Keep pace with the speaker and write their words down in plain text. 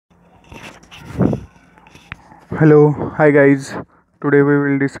Hello, hi guys. Today we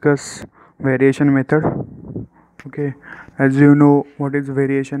will discuss variation method. Okay, as you know, what is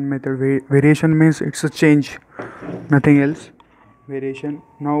variation method? Variation means it's a change, nothing else. Variation.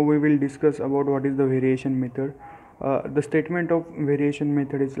 Now we will discuss about what is the variation method. The statement of variation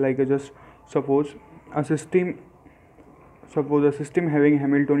method is like just suppose a system suppose a system having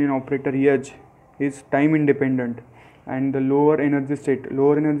Hamiltonian operator H is time independent and the lower energy state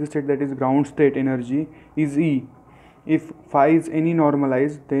that is ground state energy is E. If phi is any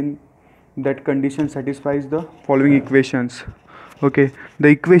normalized, then that condition satisfies the following equations. Okay, the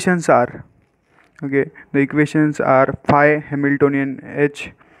equations are phi Hamiltonian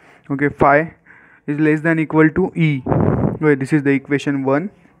H. Okay, phi is less than equal to E. Okay, this is the equation 1.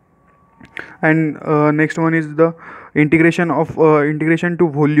 And next one is the integration to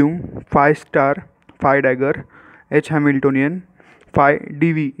volume phi star phi dagger H Hamiltonian phi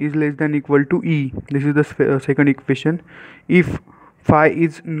dv is less than equal to E. This is the second equation. If phi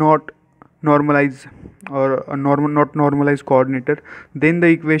is not normalized or a not normalized coordinator, then the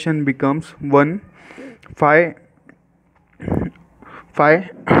equation becomes 1 phi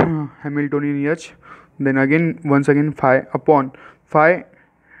Hamiltonian H, then again once again phi upon phi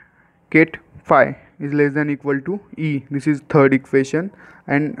get phi is less than equal to E. This is third equation.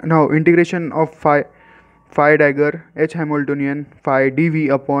 And now integration of phi dagger H Hamiltonian phi dv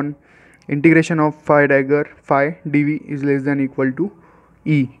upon integration of phi dagger phi dv is less than equal to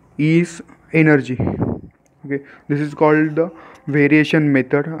E. E is energy. Okay, this is called the variation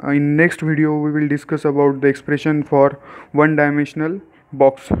method. In next video we will discuss about the expression for one dimensional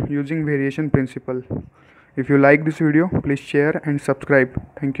box using variation principle. If you like this video, please share and subscribe.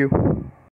 Thank you.